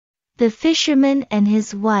The Fisherman and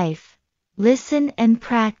His Wife. Listen and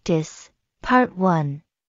Practice. Part 1.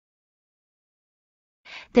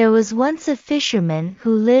 There was once a fisherman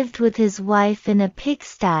who lived with his wife in a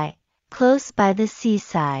pigsty, close by the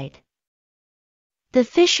seaside. The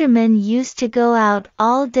fisherman used to go out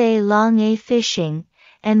all day long a-fishing,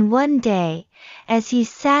 and one day, as he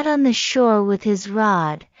sat on the shore with his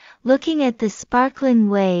rod, looking at the sparkling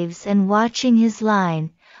waves and watching his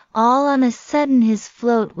line, all on a sudden his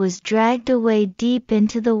float was dragged away deep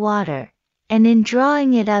into the water, and in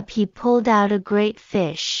drawing it up he pulled out a great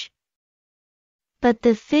fish. But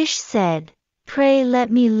the fish said, "Pray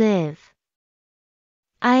let me live.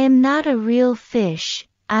 I am not a real fish,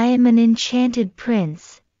 I am an enchanted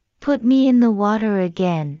prince, put me in the water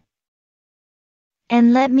again,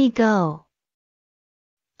 and let me go."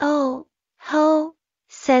 "Oh, ho,"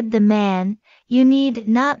 said the man, "you need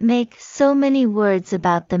not make so many words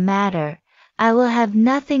about the matter, I will have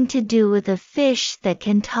nothing to do with a fish that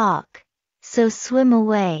can talk, so swim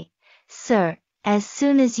away, sir, as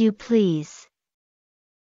soon as you please."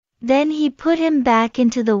 Then he put him back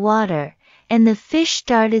into the water, and the fish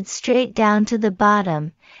darted straight down to the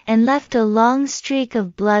bottom, and left a long streak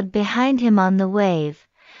of blood behind him on the wave.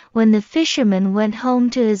 When the fisherman went home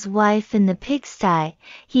to his wife in the pigsty,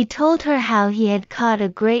 he told her how he had caught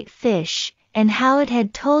a great fish, and how it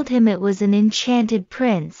had told him it was an enchanted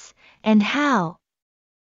prince, and how,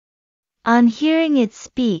 on hearing it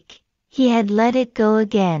speak, he had let it go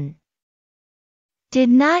again. "Did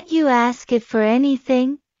not you ask it for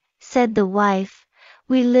anything?" said the wife.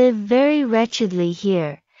 "We live very wretchedly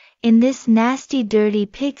here, in this nasty dirty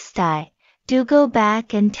pigsty. Do go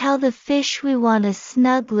back and tell the fish we want a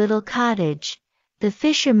snug little cottage." The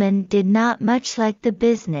fisherman did not much like the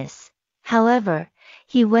business, however.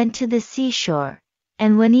 He went to the seashore,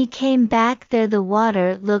 and when he came back there the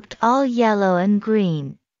water looked all yellow and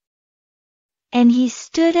green. And he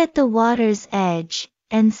stood at the water's edge,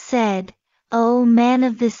 and said, "O man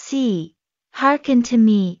of the sea, hearken to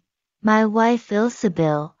me, my wife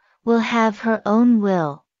Ilsebil will have her own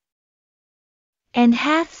will, and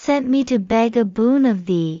hath sent me to beg a boon of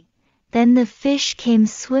thee." Then the fish came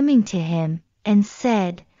swimming to him, and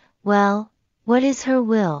said, "Well, what is her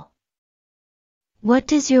will? What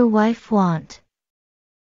does your wife want?"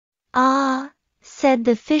 "Ah," said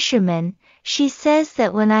the fisherman, "she says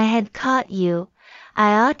that when I had caught you, I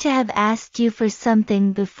ought to have asked you for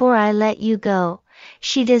something before I let you go.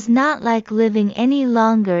 She does not like living any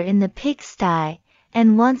longer in the pigsty,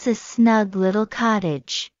 and wants a snug little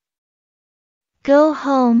cottage." "Go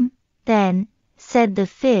home, then," said the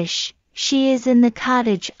fish, "she is in the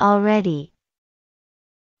cottage already."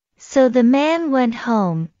 So the man went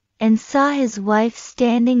home, and saw his wife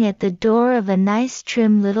standing at the door of a nice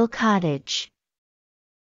trim little cottage.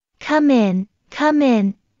 Come in,"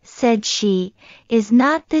 said she, "is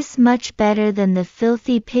not this much better than the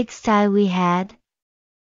filthy pigsty we had?"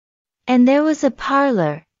 And there was a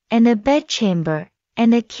parlor, and a bedchamber,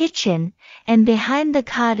 and a kitchen, and behind the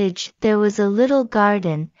cottage there was a little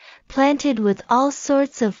garden, planted with all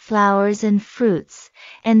sorts of flowers and fruits,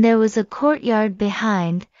 and there was a courtyard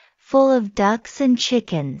behind, full of ducks and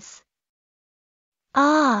chickens.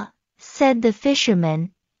 "Ah," said the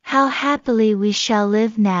fisherman, "how happily we shall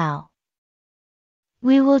live now."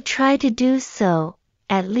 "We will try to do so,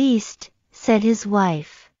 at least," said his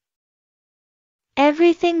wife.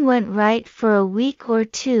 Everything went right for a week or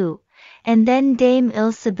two, and then Dame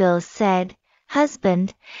Ilsebil said,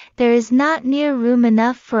 "Husband, there is not near room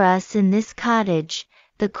enough for us in this cottage,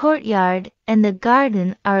 the courtyard and the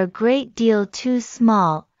garden are a great deal too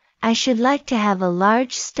small. I should like to have a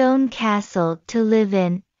large stone castle to live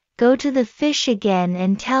in. Go to the fish again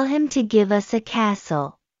and tell him to give us a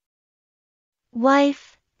castle."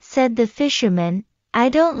 "Wife," said the fisherman, "I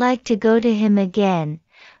don't like to go to him again,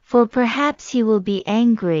 for perhaps he will be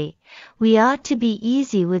angry. We ought to be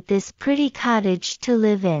easy with this pretty cottage to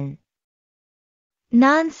live in."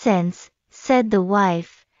 "Nonsense," said the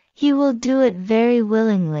wife, "he will do it very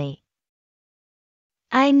willingly."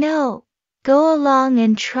 "I know. Go along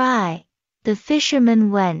and try." The fisherman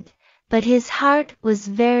went, but his heart was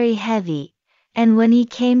very heavy, and when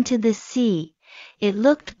he came to the sea, it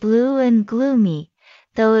looked blue and gloomy,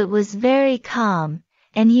 though it was very calm,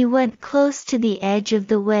 and he went close to the edge of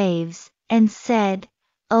the waves, and said,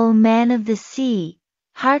 "O man of the sea,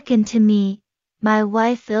 hearken to me, my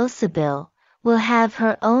wife Ilsebil will have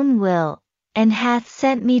her own will, and hath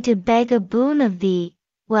sent me to beg a boon of thee."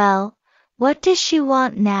 "Well, what does she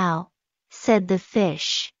want now?" said the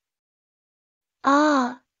fish.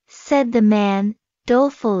 "Ah," said the man,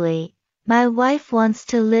 dolefully, "my wife wants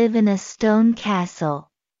to live in a stone castle."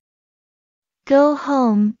 "Go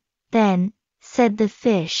home, then," said the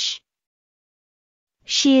fish.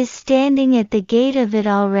 "She is standing at the gate of it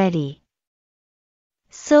already."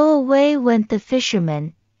 So away went the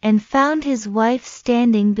fisherman, and found his wife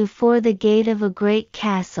standing before the gate of a great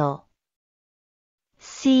castle.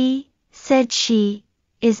 "See," said she,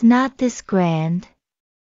 "is not this grand?"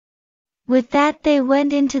 With that they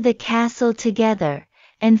went into the castle together,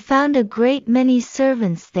 and found a great many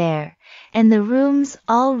servants there, and the rooms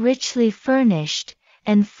all richly furnished,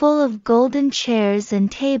 and full of golden chairs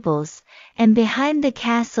and tables, and behind the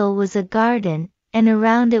castle was a garden, and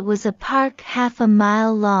around it was a park 1/2 a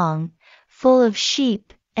mile long, full of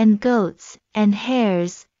sheep, and goats, and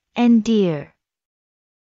hares, and deer.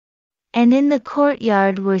 And in the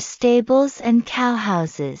courtyard were stables and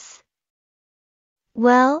cowhouses.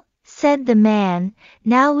 "Well," said the man,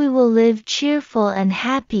 "now we will live cheerful and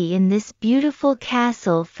happy in this beautiful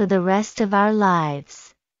castle for the rest of our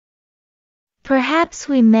lives." "Perhaps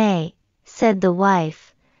we may," said the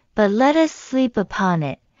wife, "but let us sleep upon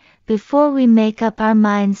it, before we make up our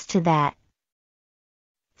minds to that."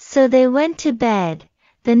 So they went to bed.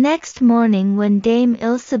 The next morning when Dame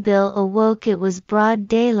Ilsebil awoke it was broad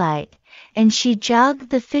daylight, and she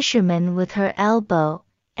jogged the fisherman with her elbow,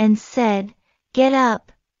 and said, "Get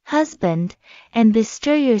up, husband, and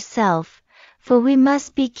bestir yourself, for we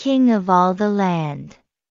must be king of all the land."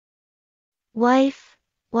 "Wife,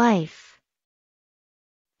 wife,"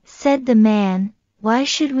 said the man, "why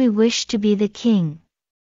should we wish to be the king?"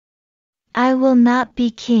 "I will not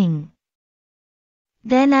be king."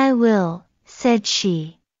 "Then I will," said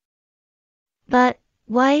she. "But,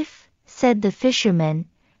 wife," said the fisherman,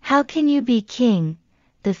 "how can you be king?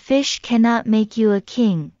 The fish cannot make you a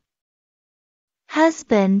king."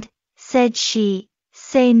 "Husband," said she,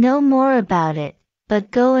 "say no more about it,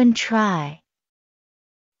 but go and try."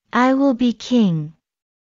 "I will be king."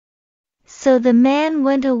 So the man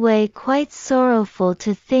went away quite sorrowful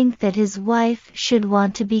to think that his wife should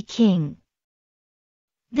want to be king.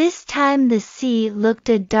 This time the sea looked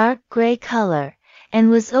a dark grey color, and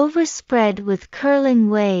was overspread with curling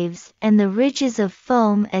waves and the ridges of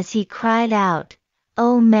foam as he cried out,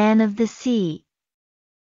 "O man of the sea!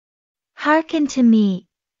 Hearken to me,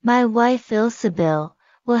 my wife Ilsebil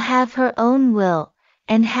will have her own will,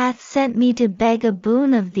 and hath sent me to beg a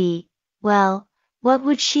boon of thee." "Well, what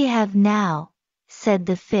would she have now?" said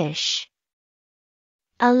the fish.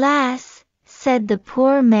 "Alas," said the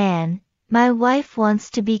poor man, "my wife wants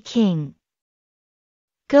to be king."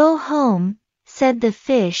 "Go home," said the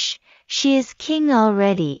fish, "she is king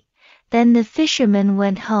already." Then the fisherman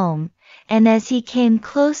went home, and as he came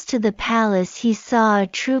close to the palace he saw a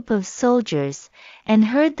troop of soldiers, and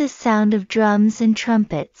heard the sound of drums and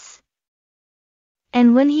trumpets.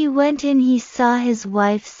 And when he went in he saw his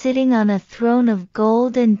wife sitting on a throne of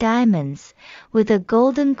gold and diamonds, with a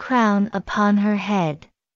golden crown upon her head.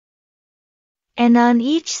 And on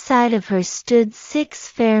each side of her stood 6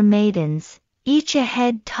 fair maidens, each a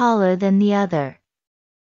head taller than the other.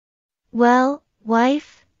 "Well,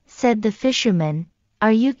 wife," said the fisherman,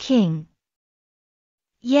 "are you king?"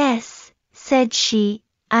 "Yes," said she,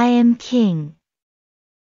 "I am king."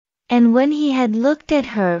 And when he had looked at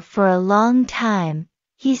her for a long time,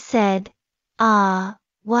 he said, "Ah,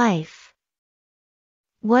 wife!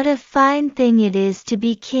 What a fine thing it is to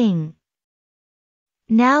be king!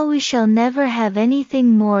 Now we shall never have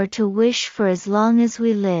anything more to wish for as long as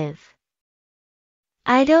we live."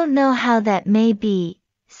 "I don't know how that may be,"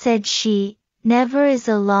 said she, "never is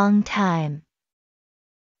a long time.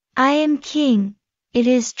 I am king, it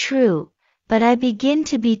is true, but I begin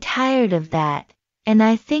to be tired of that, and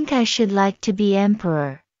I think I should like to be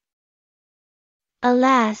emperor."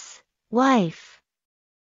 "Alas, wife!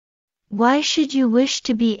 Why should you wish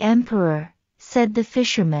to be emperor?" said the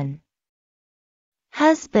fisherman.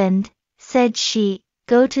 "Husband," said she,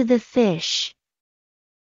 "go to the fish."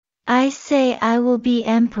 "I say I will be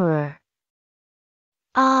emperor."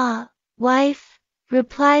 "Ah, wife,"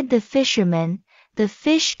 replied the fisherman, "the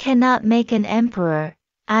fish cannot make an emperor,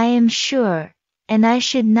 I am sure, and I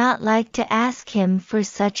should not like to ask him for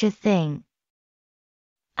such a thing."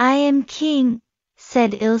 "I am king,"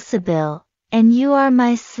 said Ilsebil, "and you are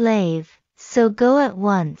my slave, so go at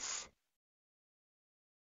once."